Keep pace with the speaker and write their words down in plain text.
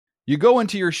You go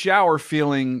into your shower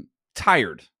feeling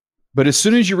tired, but as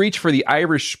soon as you reach for the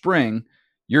Irish Spring,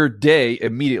 your day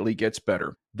immediately gets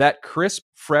better. That crisp,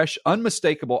 fresh,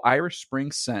 unmistakable Irish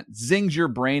Spring scent zings your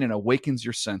brain and awakens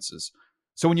your senses.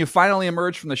 So when you finally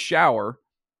emerge from the shower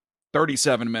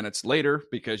 37 minutes later,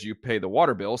 because you pay the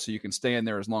water bill so you can stay in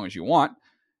there as long as you want,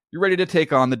 you're ready to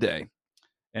take on the day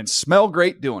and smell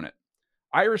great doing it.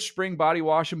 Irish Spring Body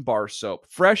Wash and Bar Soap.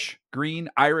 Fresh, green,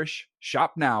 Irish.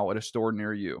 Shop now at a store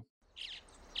near you.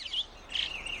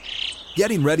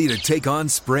 Getting ready to take on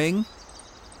spring?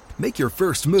 Make your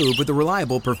first move with the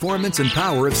reliable performance and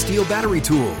power of Steel battery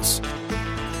tools.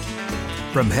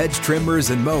 From hedge trimmers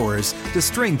and mowers to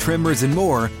string trimmers and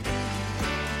more,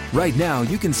 right now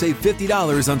you can save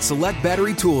 $50 on select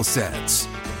battery tool sets.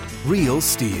 Real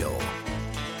Steel.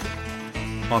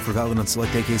 Offer valid on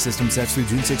select AK system sets through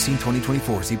June 16,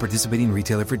 2024. See participating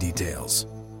retailer for details.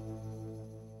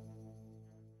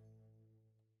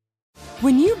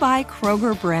 When you buy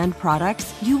Kroger brand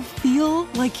products, you feel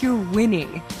like you're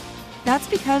winning. That's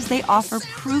because they offer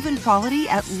proven quality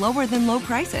at lower than low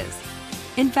prices.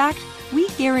 In fact, we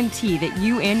guarantee that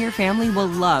you and your family will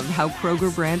love how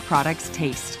Kroger brand products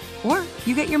taste, or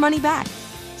you get your money back.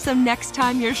 So next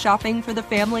time you're shopping for the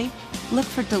family, look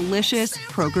for delicious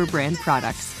Kroger brand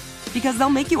products, because they'll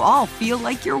make you all feel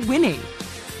like you're winning.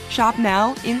 Shop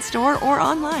now, in-store, or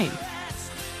online.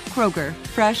 Kroger,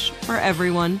 fresh for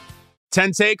everyone.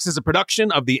 10 Takes is a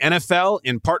production of the NFL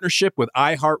in partnership with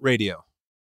iHeartRadio.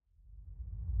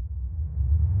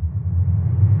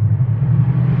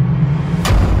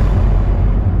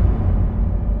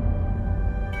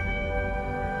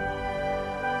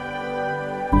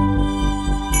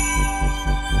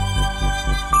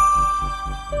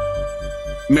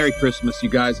 Merry Christmas, you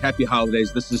guys. Happy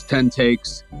holidays. This is 10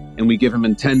 Takes, and we give them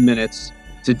in 10 minutes.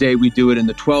 Today we do it in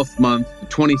the 12th month, the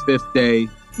 25th day.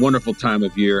 Wonderful time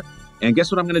of year. And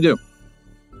guess what I'm going to do?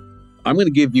 I'm going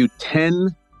to give you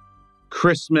 10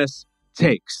 Christmas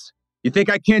takes. You think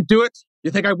I can't do it? You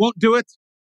think I won't do it?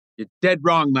 You're dead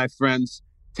wrong, my friends.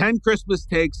 10 Christmas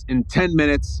takes in 10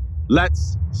 minutes.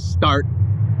 Let's start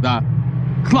the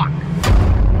clock.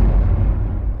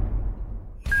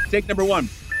 Take number 1.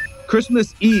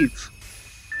 Christmas Eve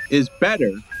is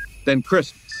better than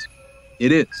Christmas.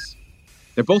 It is.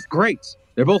 They're both great.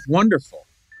 They're both wonderful.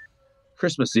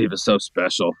 Christmas Eve is so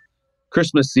special.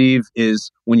 Christmas Eve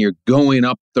is when you're going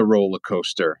up the roller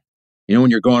coaster. You know, when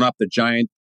you're going up the giant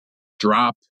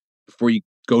drop, before you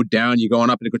go down, you're going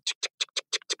up and it goes tick, tick, tick,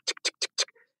 tick, tick, tick, tick, tick, tick.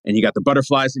 And you got the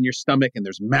butterflies in your stomach and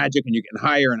there's magic and you're getting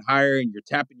higher and higher and you're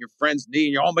tapping your friend's knee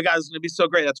and you're, oh my God, it's going to be so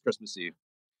great. That's Christmas Eve.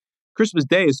 Christmas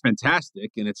Day is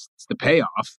fantastic and it's the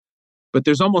payoff, but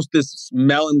there's almost this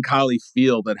melancholy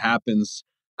feel that happens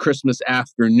Christmas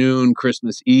afternoon,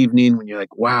 Christmas evening, when you're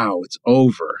like, wow, it's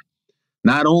over.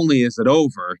 Not only is it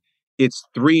over, it's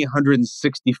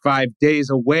 365 days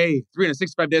away,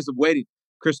 365 days of waiting.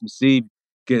 Christmas Eve,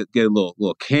 get a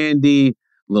little candy, a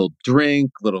little drink,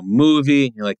 a little movie.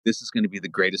 And you're like, this is going to be the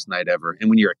greatest night ever.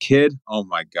 And when you're a kid, oh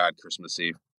my God, Christmas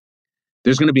Eve.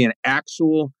 There's going to be an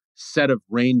actual set of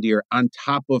reindeer on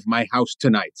top of my house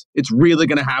tonight. It's really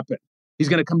going to happen. He's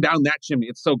going to come down that chimney.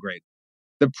 It's so great.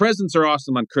 The presents are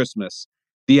awesome on Christmas.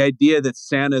 The idea that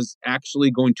Santa's actually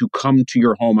going to come to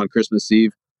your home on Christmas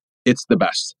Eve, it's the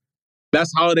best.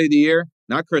 Best holiday of the year,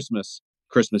 not Christmas,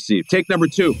 Christmas Eve. Take number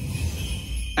 2.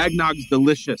 Eggnog's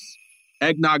delicious.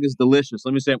 Eggnog is delicious.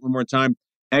 Let me say it one more time.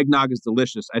 Eggnog is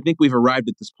delicious. I think we've arrived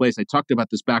at this place. I talked about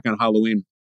this back on Halloween,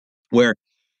 where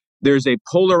there's a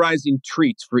polarizing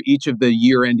treat for each of the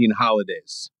year-ending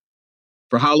holidays.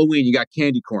 For Halloween, you got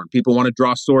candy corn. People want to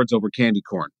draw swords over candy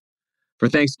corn. For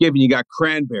Thanksgiving, you got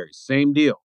cranberries. Same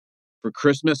deal. For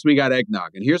Christmas, we got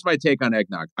eggnog. And here's my take on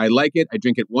eggnog. I like it. I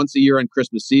drink it once a year on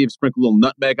Christmas Eve, sprinkle a little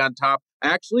nutmeg on top. I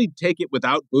actually take it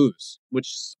without booze,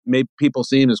 which may people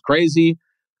seem as crazy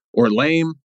or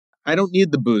lame. I don't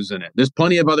need the booze in it. There's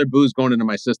plenty of other booze going into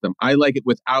my system. I like it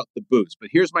without the booze. But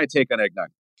here's my take on eggnog.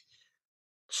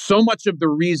 So much of the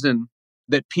reason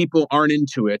that people aren't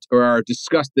into it or are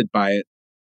disgusted by it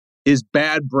is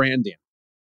bad branding.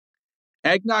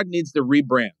 Eggnog needs to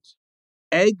rebrand.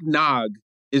 Eggnog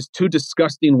is 2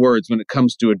 disgusting words when it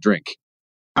comes to a drink.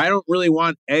 I don't really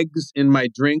want eggs in my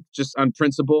drink just on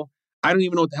principle. I don't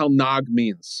even know what the hell nog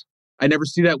means. I never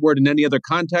see that word in any other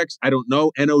context. I don't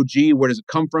know. N-O-G, where does it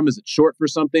come from? Is it short for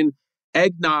something?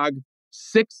 Eggnog,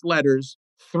 6 letters,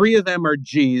 3 of them are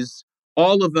G's.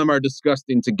 All of them are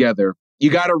disgusting together.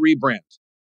 You got to rebrand.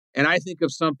 And I think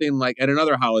of something like at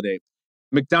another holiday,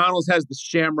 McDonald's has the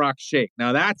Shamrock Shake.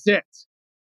 Now that's it.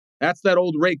 That's that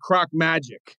old Ray Kroc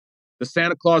magic. The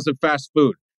Santa Claus of fast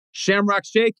food. Shamrock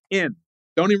Shake in.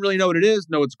 Don't even really know what it is.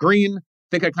 No, it's green.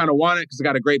 Think I kind of want it because it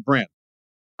got a great brand.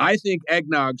 I think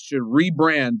eggnog should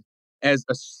rebrand as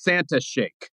a Santa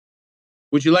shake.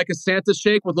 Would you like a Santa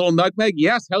shake with a little nutmeg?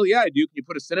 Yes, hell yeah, I do. Can you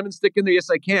put a cinnamon stick in there? Yes,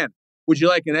 I can. Would you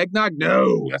like an eggnog?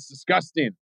 No, that's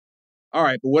disgusting. All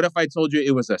right, but what if I told you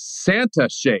it was a Santa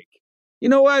shake? You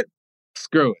know what?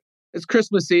 Screw it. It's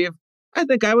Christmas Eve. I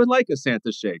think I would like a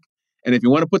Santa shake. And if you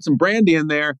want to put some brandy in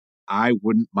there, I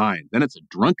wouldn't mind. Then it's a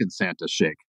drunken Santa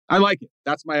shake. I like it.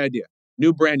 That's my idea.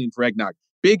 New branding for eggnog.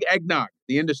 Big Eggnog,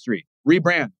 the industry.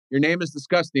 Rebrand. Your name is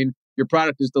disgusting. Your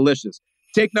product is delicious.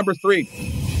 Take number 3.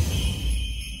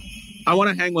 I want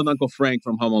to hang with Uncle Frank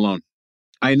from Home Alone.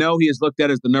 I know he is looked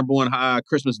at as the number one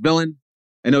Christmas villain.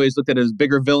 I know he's looked at as a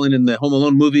bigger villain in the Home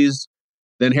Alone movies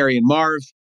than Harry and Marv.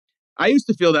 I used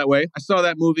to feel that way. I saw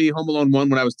that movie, Home Alone 1,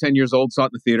 when I was 10 years old, saw it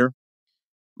in the theater.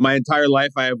 My entire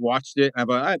life, I have watched it.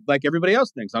 Like everybody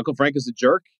else thinks, Uncle Frank is a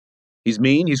jerk. He's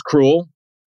mean. He's cruel.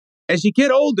 As you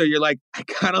get older, you're like, I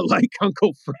kind of like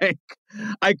Uncle Frank.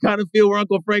 I kind of feel where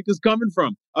Uncle Frank is coming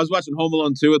from. I was watching Home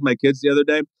Alone 2 with my kids the other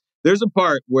day. There's a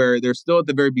part where they're still at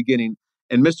the very beginning,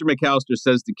 and Mr. McAllister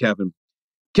says to Kevin,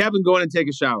 go in and take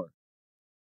a shower.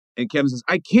 And Kevin says,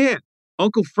 I can't.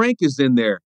 Uncle Frank is in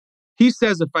there. He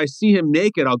says if I see him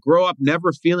naked, I'll grow up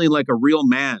never feeling like a real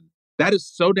man. That is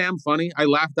so damn funny. I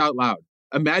laughed out loud.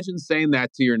 Imagine saying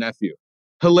that to your nephew.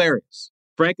 Hilarious.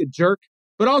 Frank a jerk,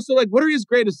 but also like, what are his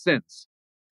greatest sins?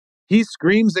 He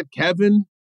screams at Kevin.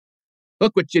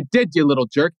 Look what you did, you little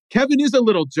jerk. Kevin is a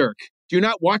little jerk. Do you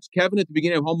not watch Kevin at the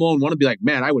beginning of Home Alone 1 and be like,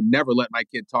 man, I would never let my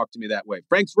kid talk to me that way.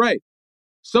 Frank's right.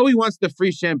 So he wants the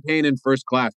free champagne in first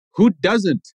class. Who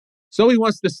doesn't? So he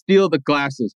wants to steal the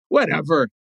glasses. Whatever.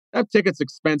 That ticket's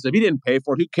expensive. He didn't pay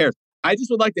for it. Who cares? I just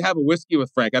would like to have a whiskey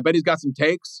with Frank. I bet he's got some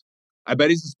takes. I bet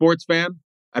he's a sports fan.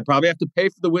 I probably have to pay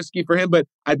for the whiskey for him, but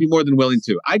I'd be more than willing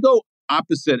to. I go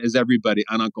opposite as everybody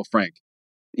on Uncle Frank.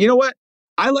 You know what?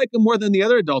 I like him more than the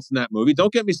other adults in that movie.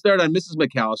 Don't get me started on Mrs.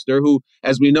 McAllister, who,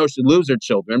 as we know, should lose her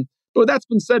children. But that's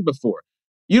been said before.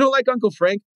 You don't like Uncle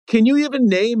Frank? Can you even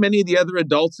name any of the other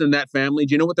adults in that family?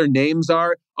 Do you know what their names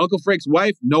are? Uncle Frank's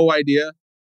wife? No idea.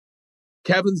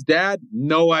 Kevin's dad?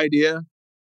 No idea.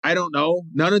 I don't know.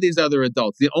 None of these other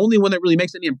adults. The only one that really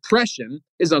makes any impression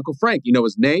is Uncle Frank. You know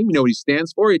his name. You know what he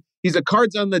stands for. He's a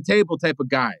cards on the table type of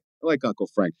guy. I like Uncle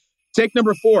Frank. Take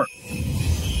number 4.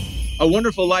 A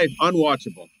Wonderful Life.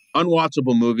 Unwatchable.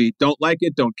 Unwatchable movie. Don't like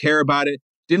it. Don't care about it.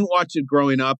 Didn't watch it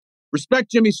growing up. Respect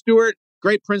Jimmy Stewart.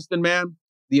 Great Princeton man.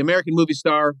 The American movie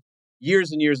star.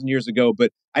 Years and years and years ago.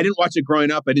 But I didn't watch it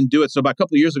growing up. I didn't do it. So about a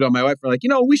couple of years ago, my wife were like,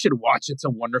 we should watch It's a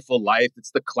Wonderful Life.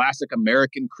 It's the classic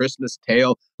American Christmas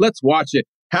tale. Let's watch it.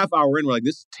 Half hour in, we're like,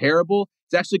 this is terrible.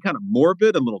 It's actually kind of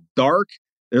morbid, a little dark.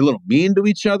 They're a little mean to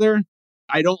each other.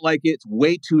 I don't like it. It's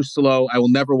way too slow. I will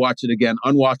never watch it again.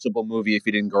 Unwatchable movie if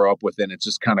you didn't grow up with it. It's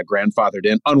just kind of grandfathered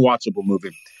in. Unwatchable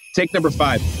movie. Take number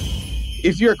 5.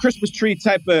 If you're a Christmas tree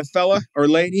type of fella or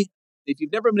lady, if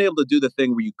you've never been able to do the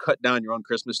thing where you cut down your own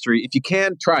Christmas tree, if you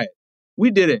can, try it. We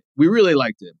did it. We really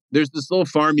liked it. There's this little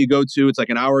farm you go to. It's like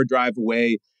an hour drive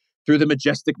away through the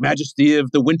majestic majesty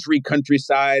of the wintry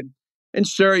countryside. And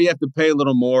sure, you have to pay a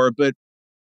little more, but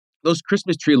those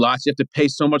Christmas tree lots, you have to pay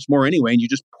so much more anyway, and you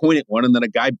just point at one and then a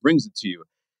guy brings it to you.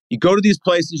 You go to these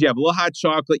places, you have a little hot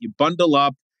chocolate, you bundle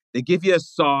up, they give you a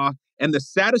saw, and the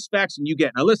satisfaction you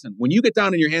get. Now listen, when you get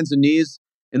down on your hands and knees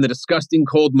in the disgusting,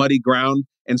 cold, muddy ground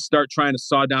and start trying to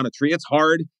saw down a tree, it's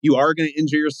hard. You are going to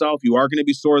injure yourself. You are going to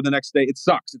be sore the next day. It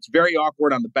sucks. It's very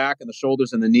awkward on the back and the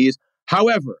shoulders and the knees.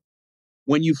 However,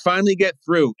 when you finally get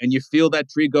through and you feel that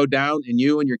tree go down and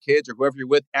you and your kids or whoever you're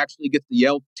with actually get to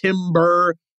yell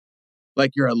timber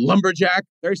like you're a lumberjack,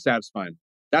 very satisfying.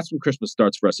 That's when Christmas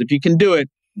starts for us. If you can do it,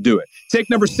 do it. Take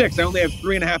number 6. I only have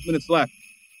 3.5 minutes left.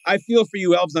 I feel for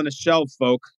you elves on a shelf,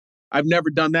 folk. I've never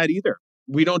done that either.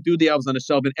 We don't do the elves on a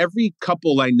shelf. And every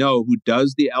couple I know who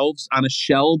does the elves on a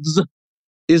shelves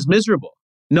is miserable.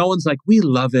 No one's like, we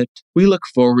love it. We look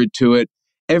forward to it.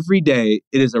 Every day,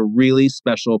 it is a really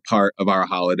special part of our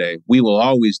holiday. We will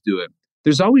always do it.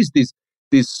 There's always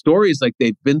these stories like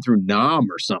they've been through Nam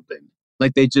or something.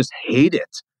 Like they just hate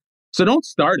it. So don't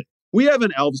start it. We have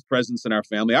an elves presence in our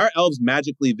family. Our elves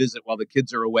magically visit while the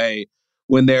kids are away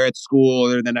when they're at school or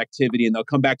they're in an activity, and they'll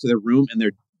come back to their room and their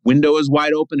window is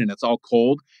wide open and it's all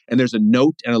cold. And there's a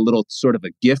note and a little sort of a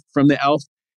gift from the elf,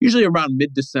 usually around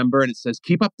mid-December. And it says,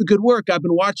 keep up the good work. I've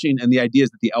been watching. And the idea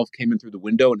is that the elf came in through the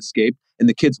window and escaped, and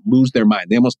the kids lose their mind.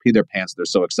 They almost pee their pants. They're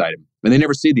so excited. And they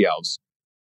never see the elves.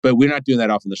 But we're not doing that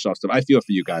off on the shelf stuff. I feel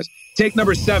for you guys. Take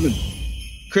number 7,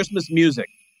 Christmas music.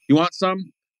 You want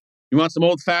some? You want some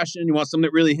old fashioned? You want something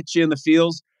that really hits you in the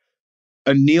feels?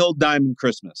 A Neil Diamond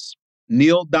Christmas.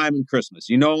 Neil Diamond Christmas.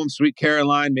 You know him, Sweet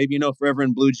Caroline. Maybe you know Forever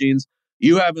in Blue Jeans.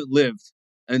 You haven't lived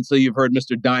until you've heard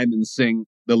Mr. Diamond sing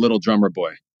The Little Drummer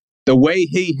Boy. The way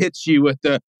he hits you with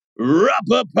the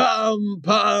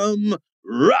rap-a-pum-pum,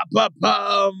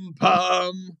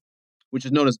 rap-a-pum-pum, which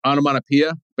is known as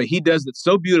onomatopoeia, but he does it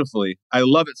so beautifully. I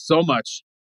love it so much.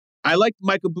 I like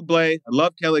Michael Bublé. I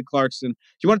love Kelly Clarkson.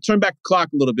 If you want to turn back the clock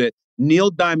a little bit,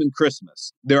 Neil Diamond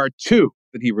Christmas. There are two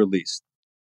that he released,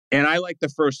 and I like the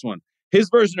first one. His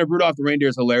version of Rudolph the Reindeer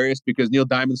is hilarious because Neil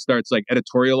Diamond starts like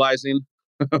editorializing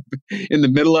in the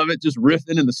middle of it, just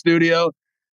riffing in the studio.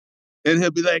 And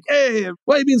he'll be like, hey,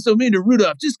 why are you being so mean to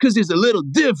Rudolph? Just because he's a little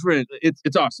different.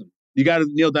 It's awesome. You got to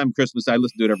Neil Diamond Christmas. I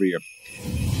listen to it every year.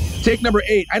 Take number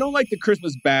 8. I don't like the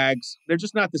Christmas bags. They're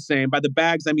just not the same. By the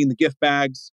bags, I mean the gift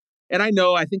bags. And I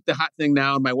think the hot thing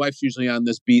now, and my wife's usually on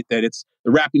this beat, that it's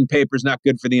the wrapping paper is not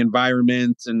good for the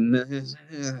environment. And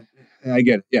I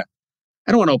get it. Yeah.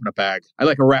 I don't want to open a bag. I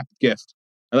like a wrapped gift.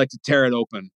 I like to tear it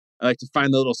open. I like to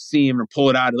find the little seam and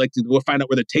pull it out. I like to go find out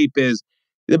where the tape is.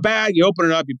 The bag, you open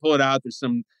it up, you pull it out. There's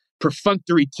some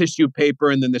perfunctory tissue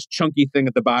paper and then this chunky thing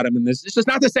at the bottom. And it's just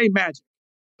not the same magic.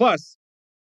 Plus,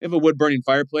 I have a wood-burning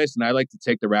fireplace, and I like to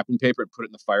take the wrapping paper and put it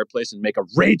in the fireplace and make a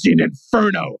raging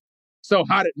inferno. So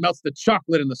hot it melts the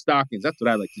chocolate in the stockings. That's what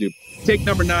I like to do. Take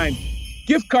number 9.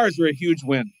 Gift cards are a huge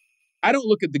win. I don't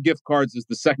look at the gift cards as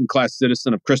the second-class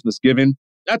citizen of Christmas giving.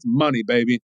 That's money,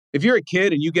 baby. If you're a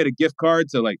kid and you get a gift card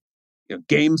to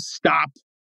GameStop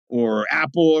or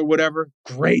Apple or whatever,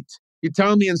 great. You're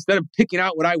telling me instead of picking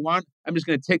out what I want, I'm just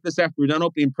going to take this after we're done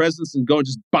opening presents and go and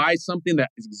just buy something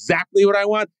that is exactly what I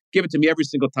want? Give it to me every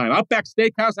single time. Outback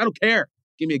Steakhouse, I don't care.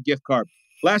 Give me a gift card.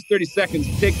 Last 30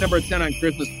 seconds, take number 10 on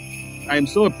Christmas. I am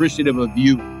so appreciative of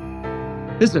you.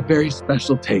 This is a very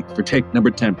special take for take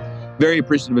number 10. Very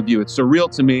appreciative of you. It's surreal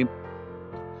to me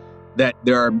that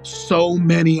there are so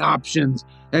many options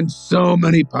and so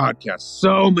many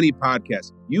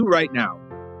podcasts. You right now,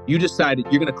 you decided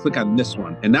you're going to click on this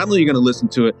one. And not only are you going to listen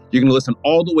to it, you're going to listen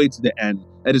all the way to the end.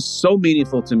 That is so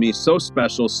meaningful to me, so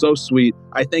special, so sweet.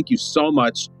 I thank you so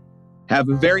much. Have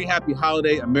a very happy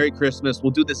holiday, a Merry Christmas.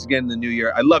 We'll do this again in the new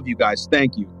year. I love you guys.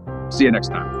 Thank you. See you next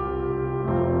time.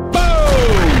 Boom!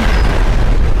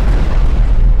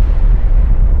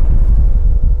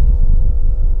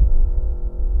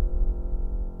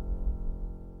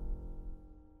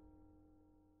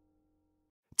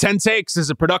 10 Takes is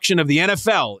a production of the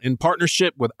NFL in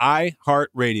partnership with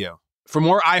iHeartRadio. For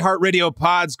more iHeartRadio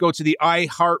pods, go to the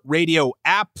iHeartRadio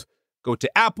app, go to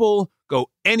Apple, go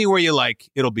anywhere you like.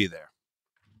 It'll be there.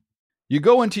 You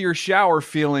go into your shower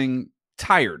feeling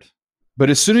tired, but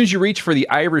as soon as you reach for the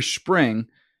Irish Spring,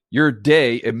 your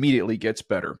day immediately gets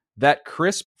better. That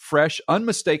crisp, fresh,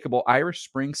 unmistakable Irish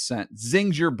Spring scent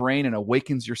zings your brain and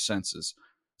awakens your senses.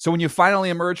 So when you finally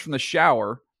emerge from the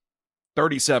shower,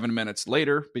 37 minutes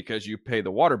later, because you pay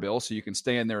the water bill so you can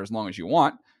stay in there as long as you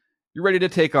want, you're ready to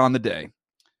take on the day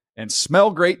and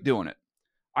smell great doing it.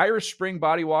 Irish Spring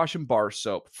Body Wash and Bar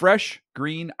Soap. Fresh,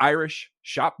 green, Irish.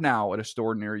 Shop now at a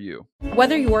store near you.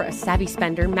 Whether you're a savvy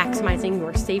spender maximizing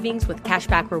your savings with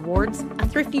cashback rewards, a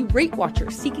thrifty rate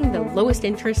watcher seeking the lowest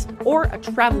interest, or a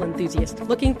travel enthusiast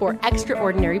looking for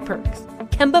extraordinary perks,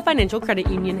 Kemba Financial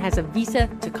Credit Union has a visa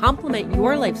to complement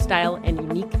your lifestyle and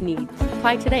unique needs.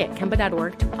 Apply today at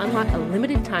Kemba.org to unlock a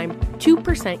limited time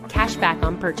 2% cash back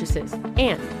on purchases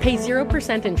and pay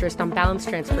 0% interest on balance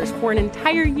transfers for an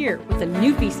entire year with a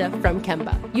new visa from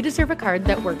Kemba. You deserve a card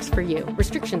that works for you.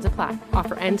 Restrictions apply.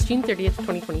 Offer ends June 30th,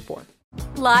 2024.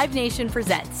 Live Nation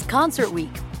presents Concert Week.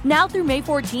 Now through May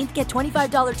 14th, get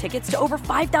 $25 tickets to over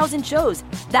 5,000 shows.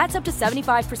 That's up to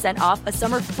 75% off a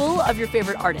summer full of your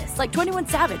favorite artists like 21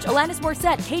 Savage, Alanis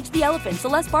Morissette, Cage the Elephant,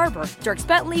 Celeste Barber, Dierks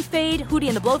Bentley, Fade, Hootie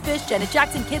and the Blowfish, Janet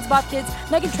Jackson, Kids Bop Kids,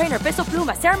 Meghan Trainor, Peso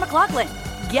Pluma, Sarah McLachlan.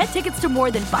 Get tickets to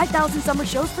more than 5,000 summer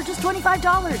shows for just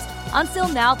 $25. Until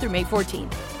now through May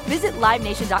 14th. Visit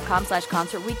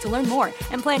livenation.com/concertweek to learn more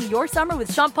and plan your summer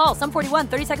with Sean Paul, Sum 41,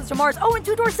 30 Seconds to Mars, and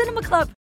Two Door Cinema Club.